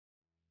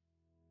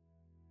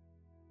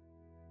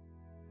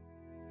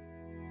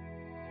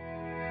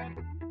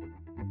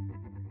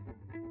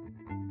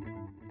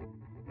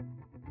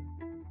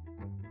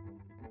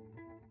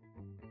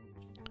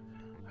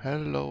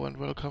Hello and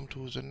welcome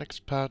to the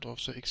next part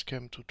of the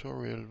XCAM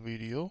tutorial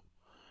video.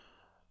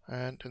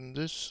 And in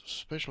this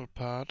special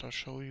part I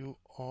show you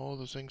all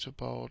the things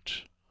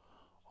about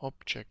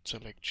object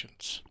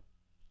selections,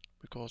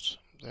 because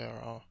there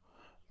are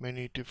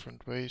many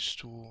different ways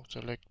to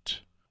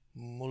select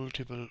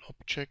multiple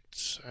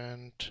objects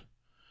and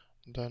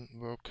then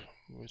work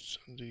with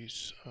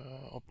these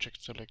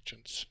object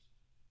selections.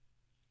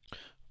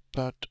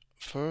 But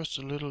first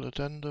a little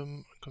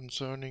addendum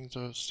concerning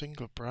the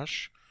single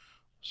brush.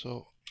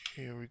 So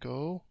here we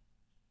go.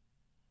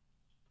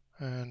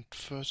 And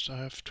first I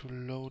have to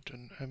load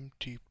an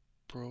empty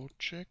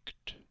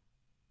project.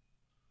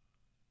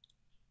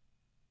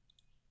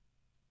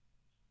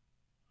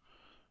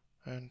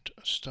 And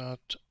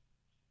start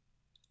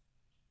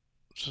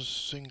the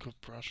single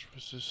brush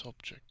with this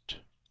object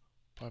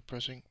by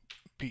pressing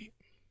B.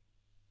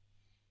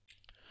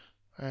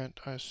 And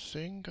I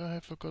think I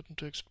have forgotten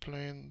to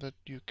explain that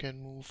you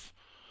can move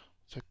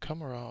the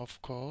camera, of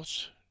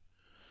course,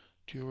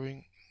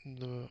 during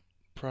the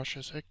brush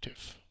is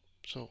active.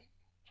 So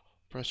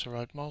press the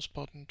right mouse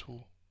button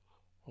to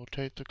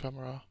rotate the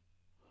camera,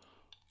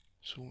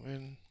 zoom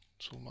in,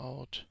 zoom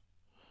out,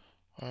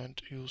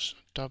 and use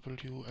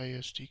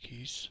WASD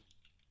keys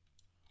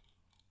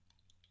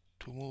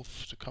to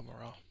move the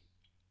camera.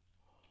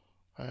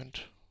 And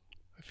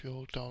if you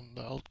hold down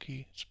the Alt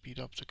key, speed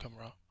up the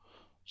camera.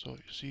 So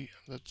you see,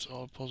 that's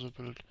all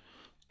possible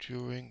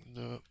during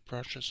the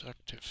brush is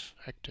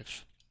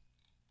active.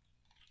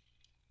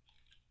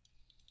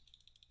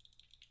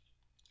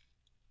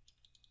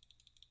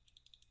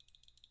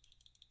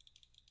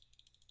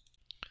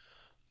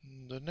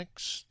 The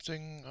next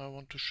thing I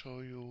want to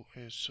show you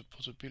is the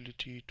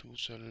possibility to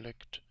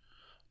select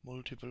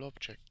multiple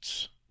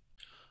objects.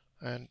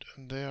 And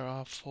there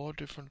are 4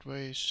 different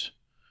ways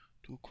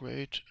to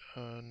create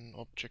an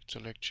object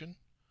selection.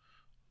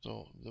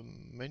 So the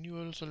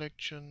manual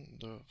selection,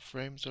 the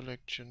frame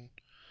selection,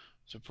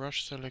 the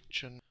brush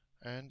selection,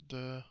 and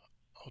the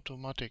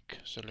automatic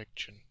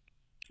selection.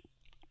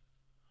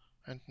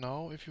 And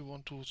now if you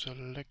want to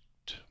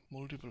select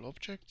multiple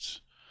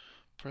objects,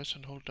 press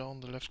and hold down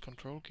the left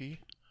control key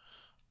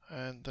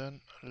and then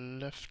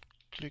left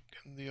click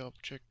the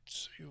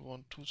objects you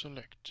want to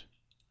select.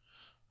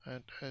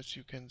 And as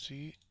you can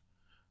see,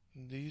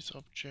 these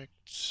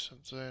objects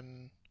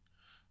then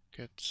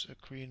get a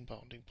green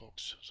bounding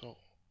box, so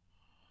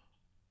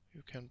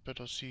you can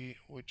better see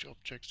which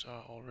objects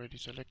are already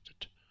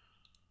selected.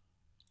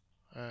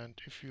 And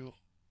if you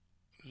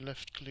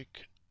left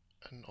click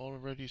an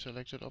already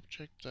selected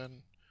object,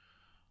 then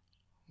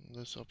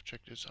this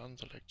object is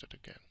unselected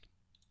again.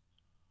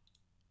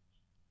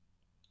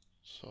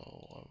 So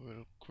I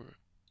will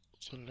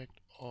select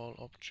all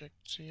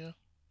objects here.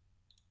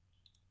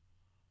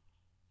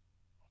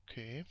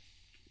 Okay.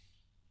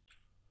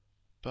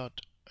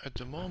 But at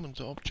the moment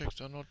the objects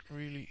are not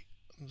really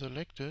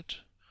selected,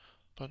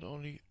 but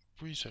only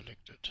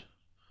pre-selected.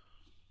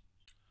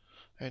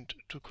 And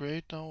to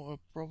create now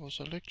a proper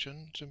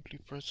selection, simply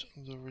press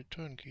the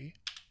return key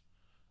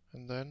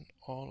and then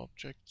all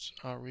objects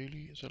are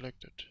really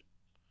selected.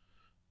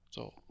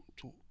 So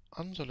to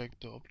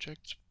unselect the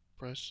objects,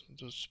 press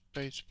the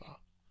spacebar.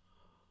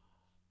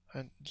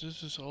 And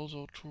this is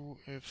also true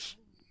if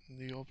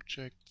the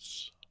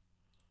objects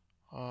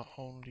are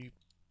only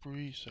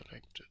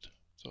pre-selected.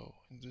 So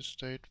in this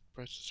state,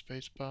 press the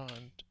spacebar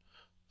and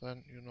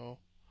then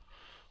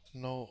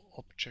no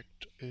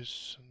object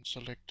is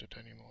selected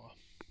anymore.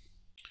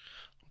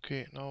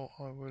 Okay, now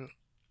I will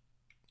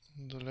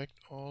select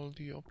all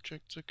the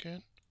objects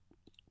again.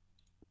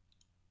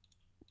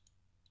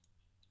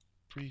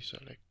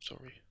 Pre-select,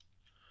 sorry.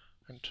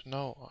 And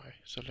now I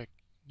select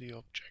the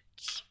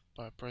objects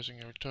by pressing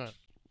return.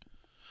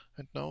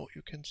 And now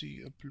you can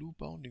see a blue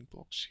bounding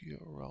box here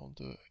around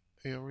the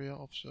area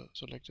of the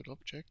selected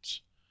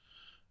objects.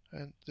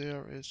 And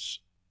there is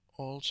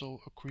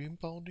also a green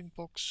bounding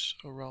box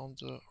around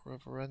the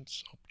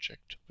reference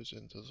object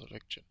within the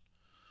selection.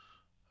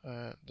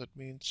 That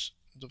means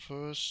the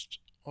first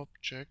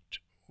object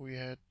we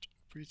had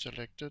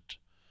pre-selected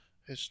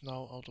is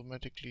now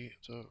automatically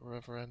the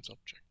reference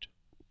object.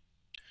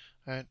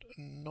 And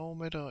no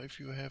matter if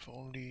you have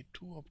only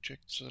 2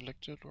 objects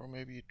selected or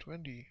maybe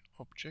 20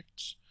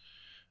 objects,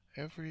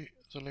 every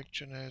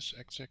selection has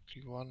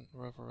exactly 1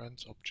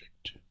 reference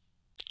object.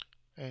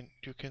 And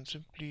you can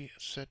simply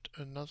set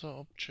another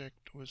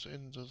object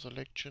within the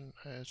selection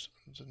as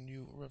the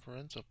new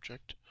reference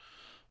object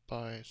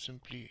by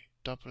simply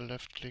double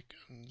left click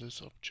on this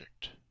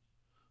object.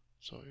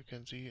 So you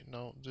can see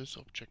now this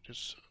object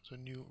is the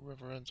new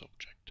reference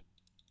object,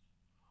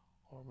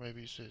 or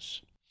maybe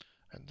this.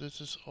 And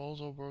this is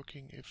also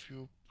working if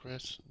you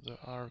press the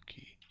R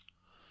key.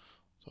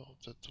 So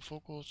that's the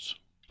focus,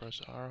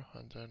 press R,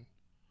 and then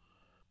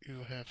you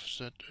have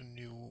set a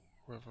new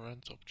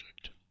reference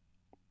object.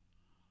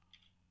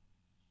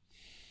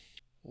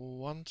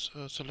 Once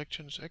a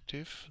selection is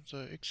active,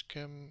 the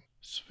XCAM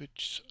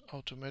switches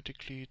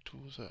automatically to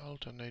the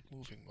alternate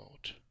moving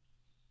mode.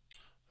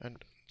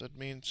 And that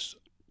means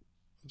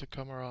the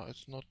camera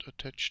is not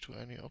attached to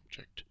any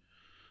object.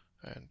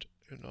 And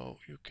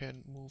you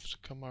can move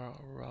the camera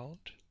around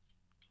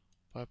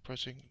by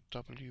pressing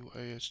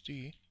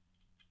WASD.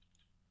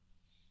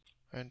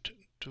 And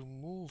to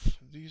move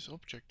these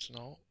objects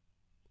now,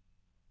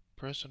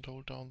 press and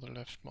hold down the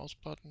left mouse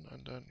button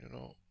and then,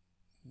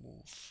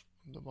 move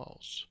the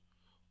mouse.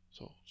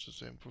 So it's the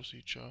same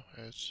procedure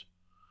as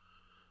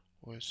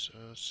with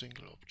a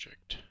single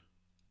object.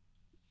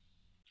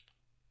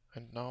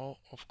 And now,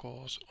 of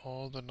course,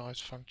 all the nice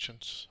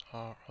functions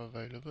are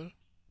available.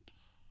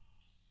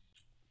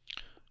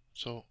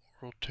 So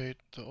rotate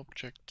the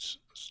objects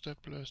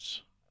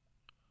stepless,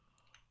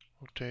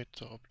 rotate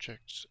the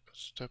objects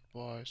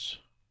stepwise,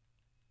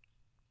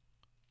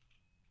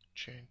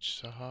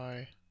 change the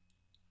high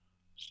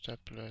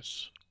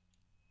stepless,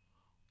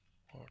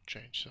 or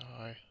change the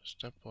high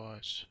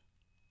stepwise.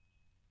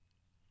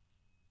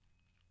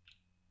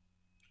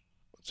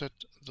 Set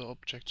the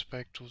objects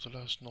back to the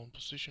last known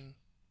position.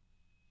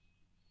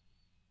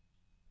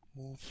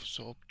 Move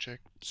the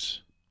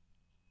objects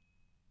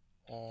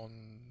on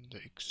the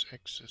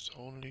x-axis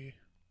only.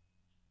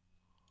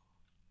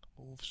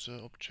 Move the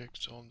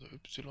objects on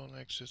the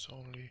y-axis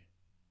only.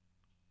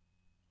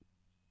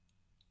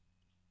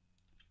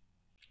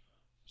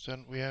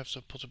 Then we have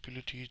the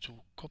possibility to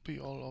copy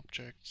all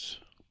objects.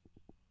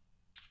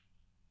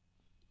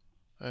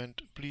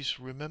 And please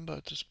remember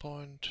at this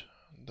point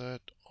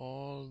that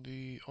all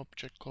the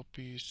object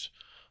copies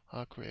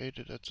are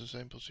created at the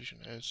same position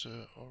as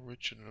the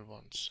original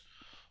ones.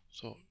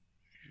 So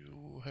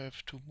you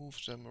have to move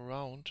them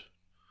around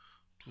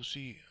to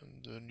see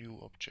the new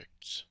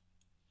objects.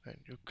 And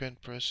you can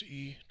press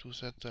E to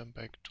set them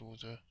back to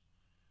the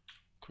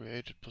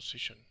created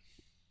position.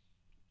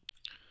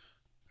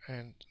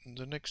 And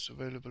the next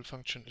available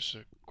function is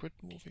the grid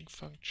moving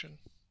function.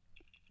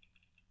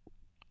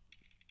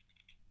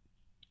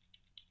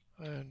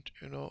 And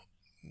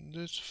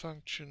this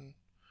function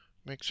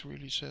makes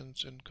really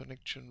sense in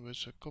connection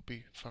with a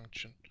copy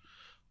function.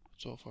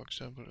 So for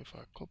example, if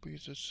I copy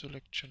this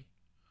selection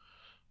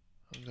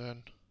and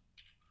then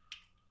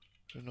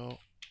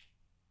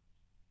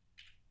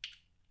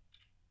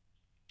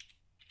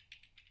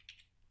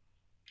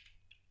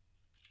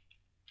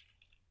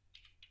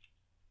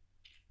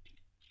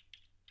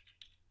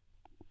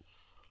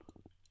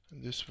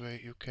in this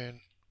way you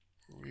can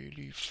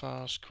really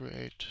fast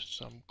create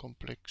some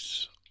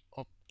complex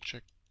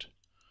object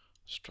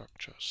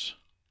structures.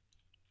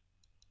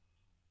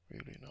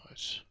 Really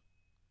nice.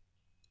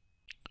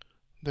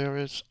 There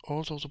is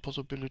also the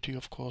possibility,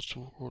 of course,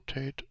 to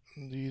rotate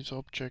these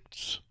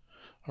objects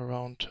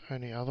around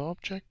any other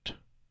object.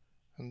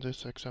 In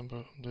this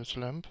example, this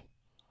lamp.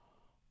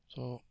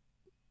 So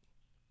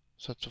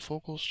set the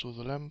focus to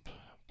the lamp,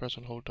 press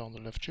and hold down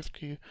the left shift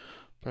key,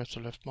 press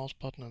the left mouse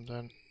button and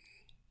then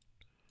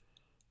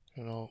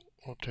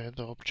rotate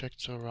the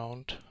objects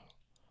around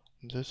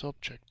this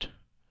object.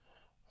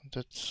 And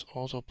that's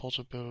also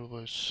possible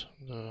with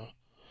the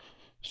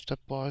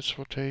stepwise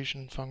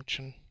rotation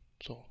function.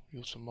 So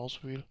use the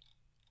mouse wheel.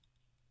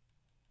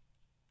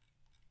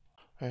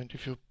 And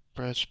if you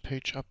press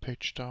page up,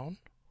 page down,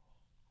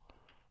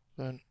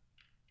 then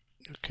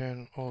you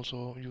can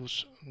also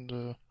use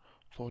the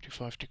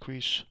 45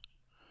 degrees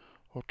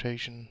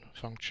rotation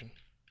function.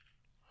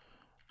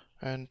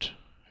 And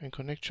in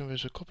connection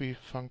with the copy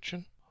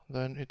function,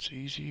 then it's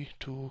easy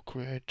to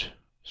create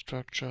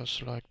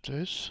structures like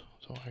this.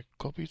 So I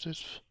copy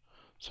this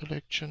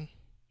selection,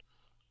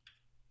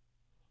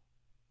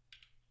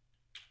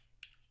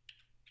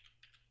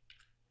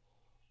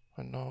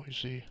 and now you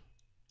see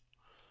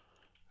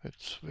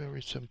it's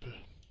very simple.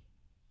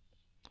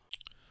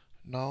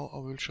 Now I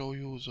will show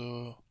you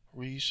the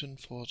reason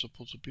for the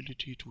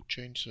possibility to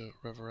change the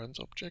reference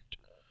object.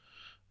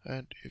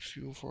 And if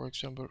you, for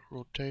example,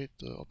 rotate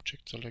the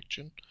object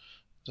selection,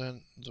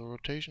 then the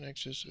rotation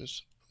axis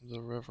is the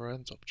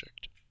reference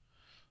object.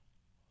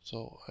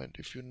 So, and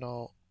if you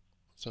now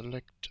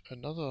select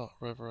another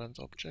reference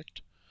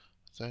object,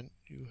 then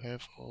you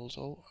have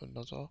also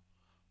another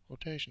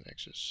rotation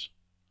axis.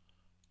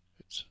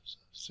 It's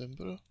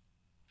simple,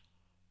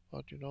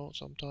 but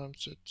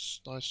sometimes it's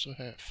nice to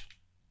have.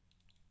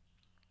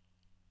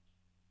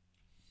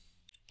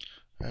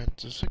 And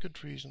the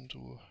second reason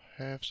to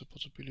have the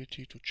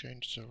possibility to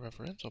change the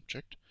reference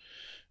object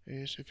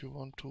is if you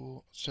want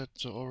to set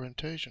the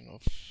orientation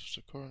of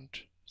the current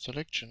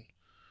selection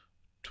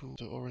to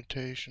the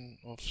orientation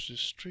of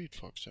this street,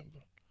 for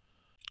example.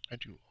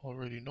 And you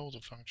already know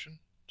the function,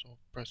 so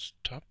press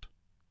tab.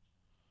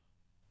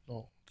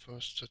 No,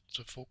 first set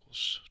the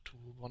focus to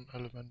one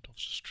element of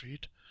the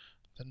street,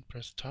 then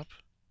press tab.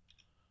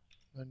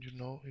 Then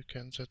you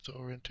can set the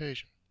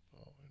orientation.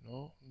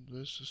 So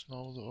this is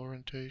now the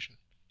orientation.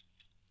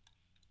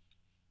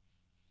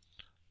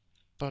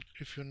 But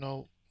if you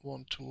now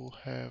want to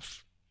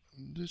have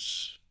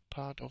this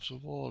part of the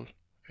wall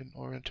in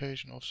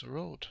orientation of the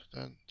road,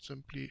 then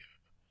simply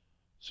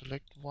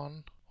select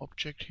one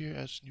object here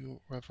as new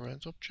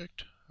reference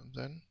object and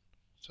then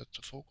set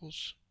the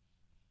focus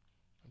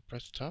and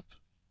press tab.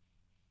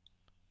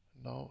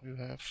 now you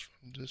have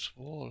this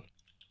wall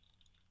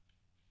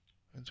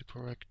in the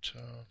correct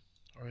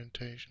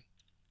orientation.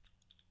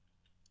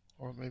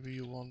 Or maybe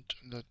you want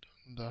that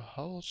the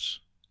house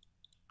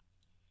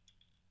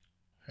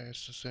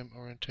has the same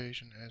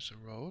orientation as the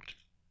road.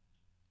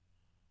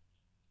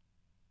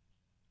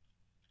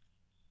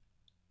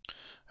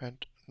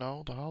 And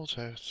now the house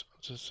has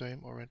the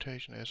same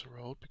orientation as the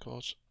road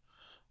because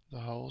the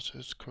house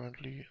is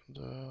currently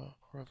the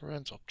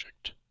reference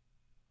object.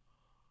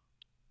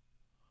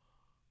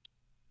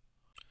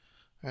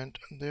 And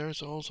there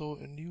is also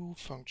a new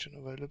function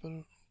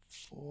available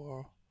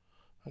for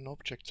an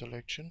object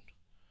selection,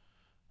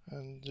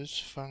 and this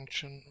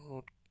function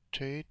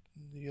rotate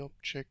the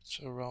objects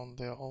around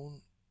their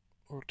own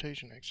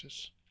rotation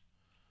axis.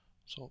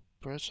 So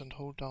press and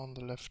hold down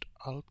the left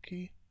Alt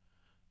key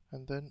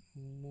and then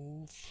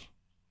move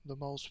the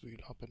mouse wheel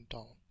up and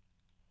down,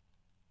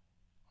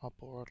 up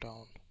or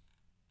down,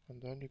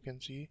 and then you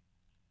can see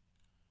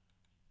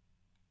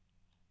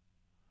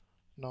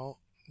now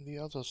the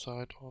other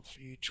side of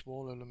each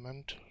wall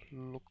element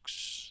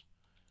looks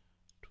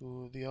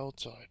to the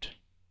outside.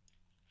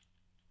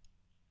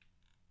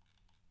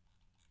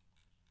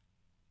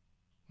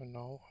 And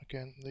now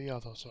again the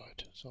other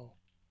side, so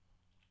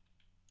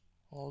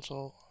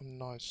also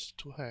nice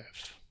to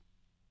have.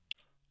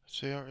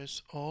 There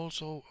is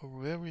also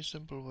a very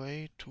simple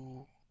way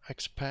to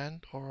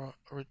expand or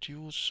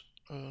reduce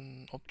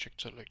an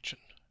object selection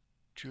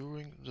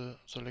during the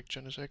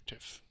selection is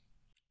active.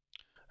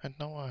 And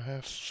now I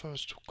have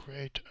first to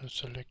create a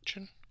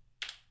selection.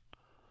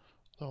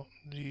 So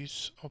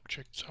these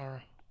objects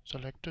are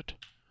selected.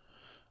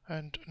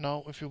 And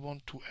now if you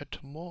want to add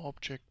more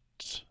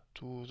objects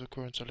to the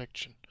current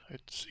selection,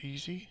 it's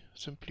easy.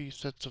 Simply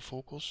set the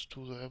focus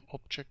to the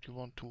object you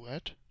want to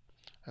add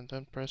and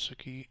then press the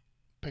key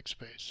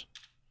backspace.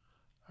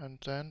 And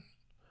then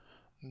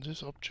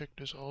this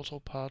object is also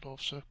part of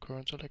the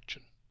current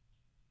selection.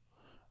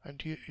 And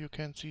here you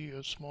can see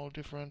a small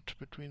difference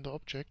between the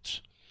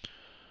objects.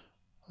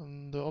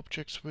 And the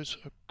objects with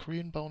a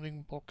green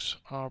bounding box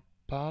are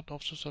part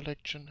of the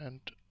selection,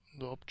 and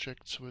the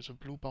objects with a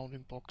blue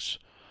bounding box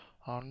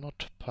are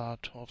not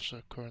part of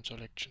the current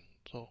selection.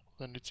 So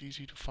then it's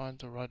easy to find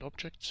the right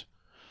objects.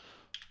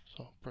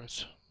 So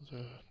press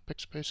the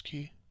backspace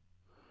key.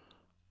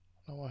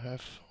 Now I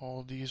have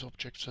all these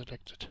objects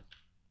selected.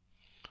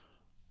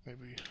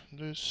 Maybe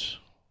this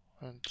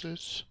and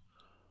this.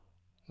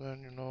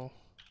 Then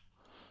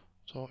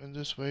so in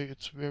this way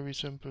it's very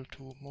simple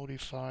to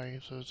modify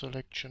the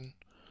selection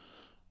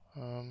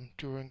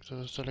during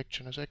the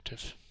selection is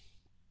active.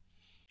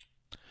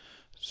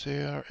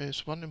 There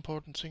is one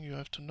important thing you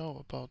have to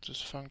know about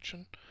this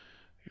function.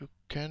 You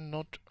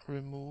cannot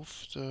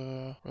remove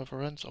the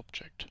reference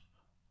object.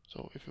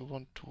 So if you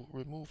want to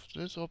remove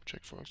this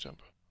object, for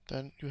example,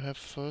 then you have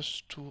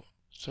first to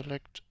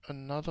select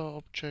another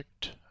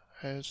object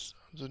as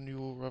the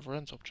new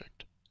reference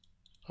object.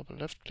 Double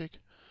left click,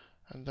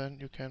 and then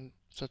you can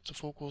set the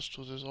focus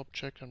to this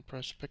object and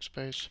press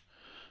backspace,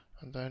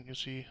 and then you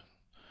see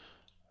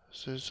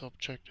this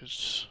object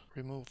is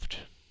removed.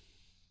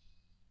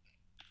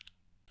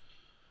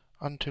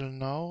 Until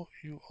now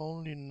you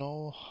only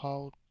know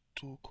how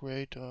to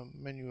create a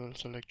manual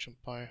selection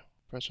by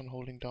pressing and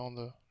holding down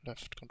the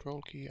left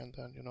control key and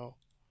then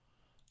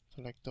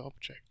select the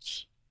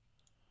objects.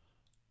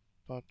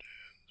 But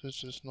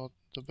this is not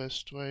the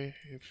best way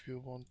if you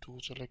want to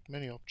select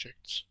many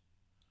objects.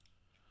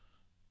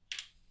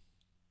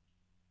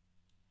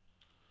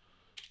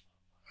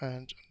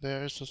 And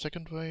there is a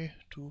second way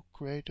to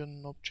create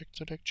an object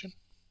selection.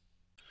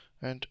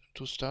 And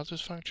to start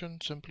this function,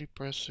 simply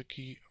press the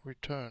key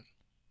return.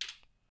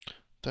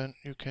 Then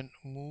you can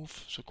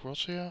move the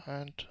crosshair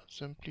and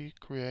simply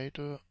create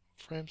a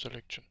frame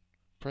selection.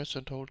 Press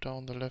and hold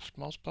down the left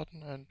mouse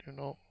button and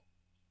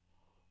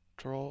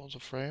draw the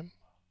frame.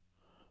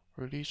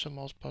 Release the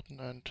mouse button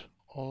and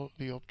all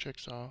the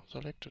objects are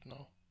selected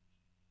now.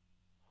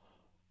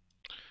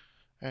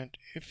 And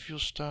if you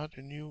start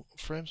a new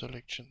frame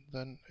selection,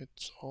 then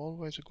it's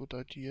always a good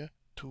idea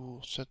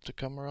to set the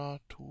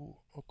camera to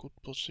a good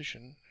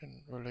position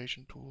in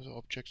relation to the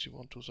objects you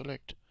want to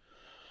select.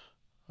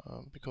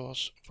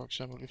 Because, for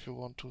example, if you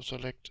want to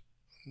select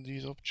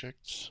these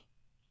objects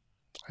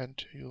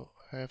and you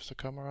have the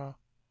camera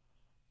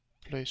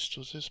placed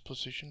to this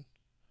position,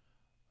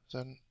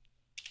 then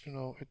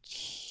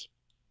it's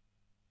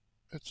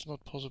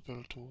not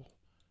possible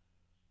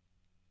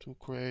to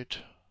create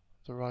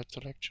the right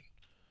selection.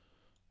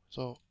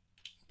 So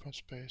press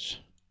space.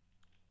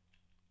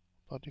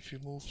 But if you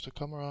move the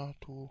camera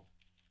to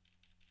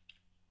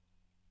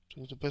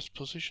the best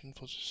position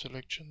for the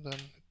selection, then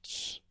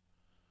it's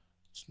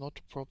not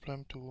a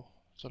problem to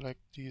select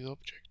these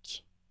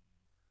objects.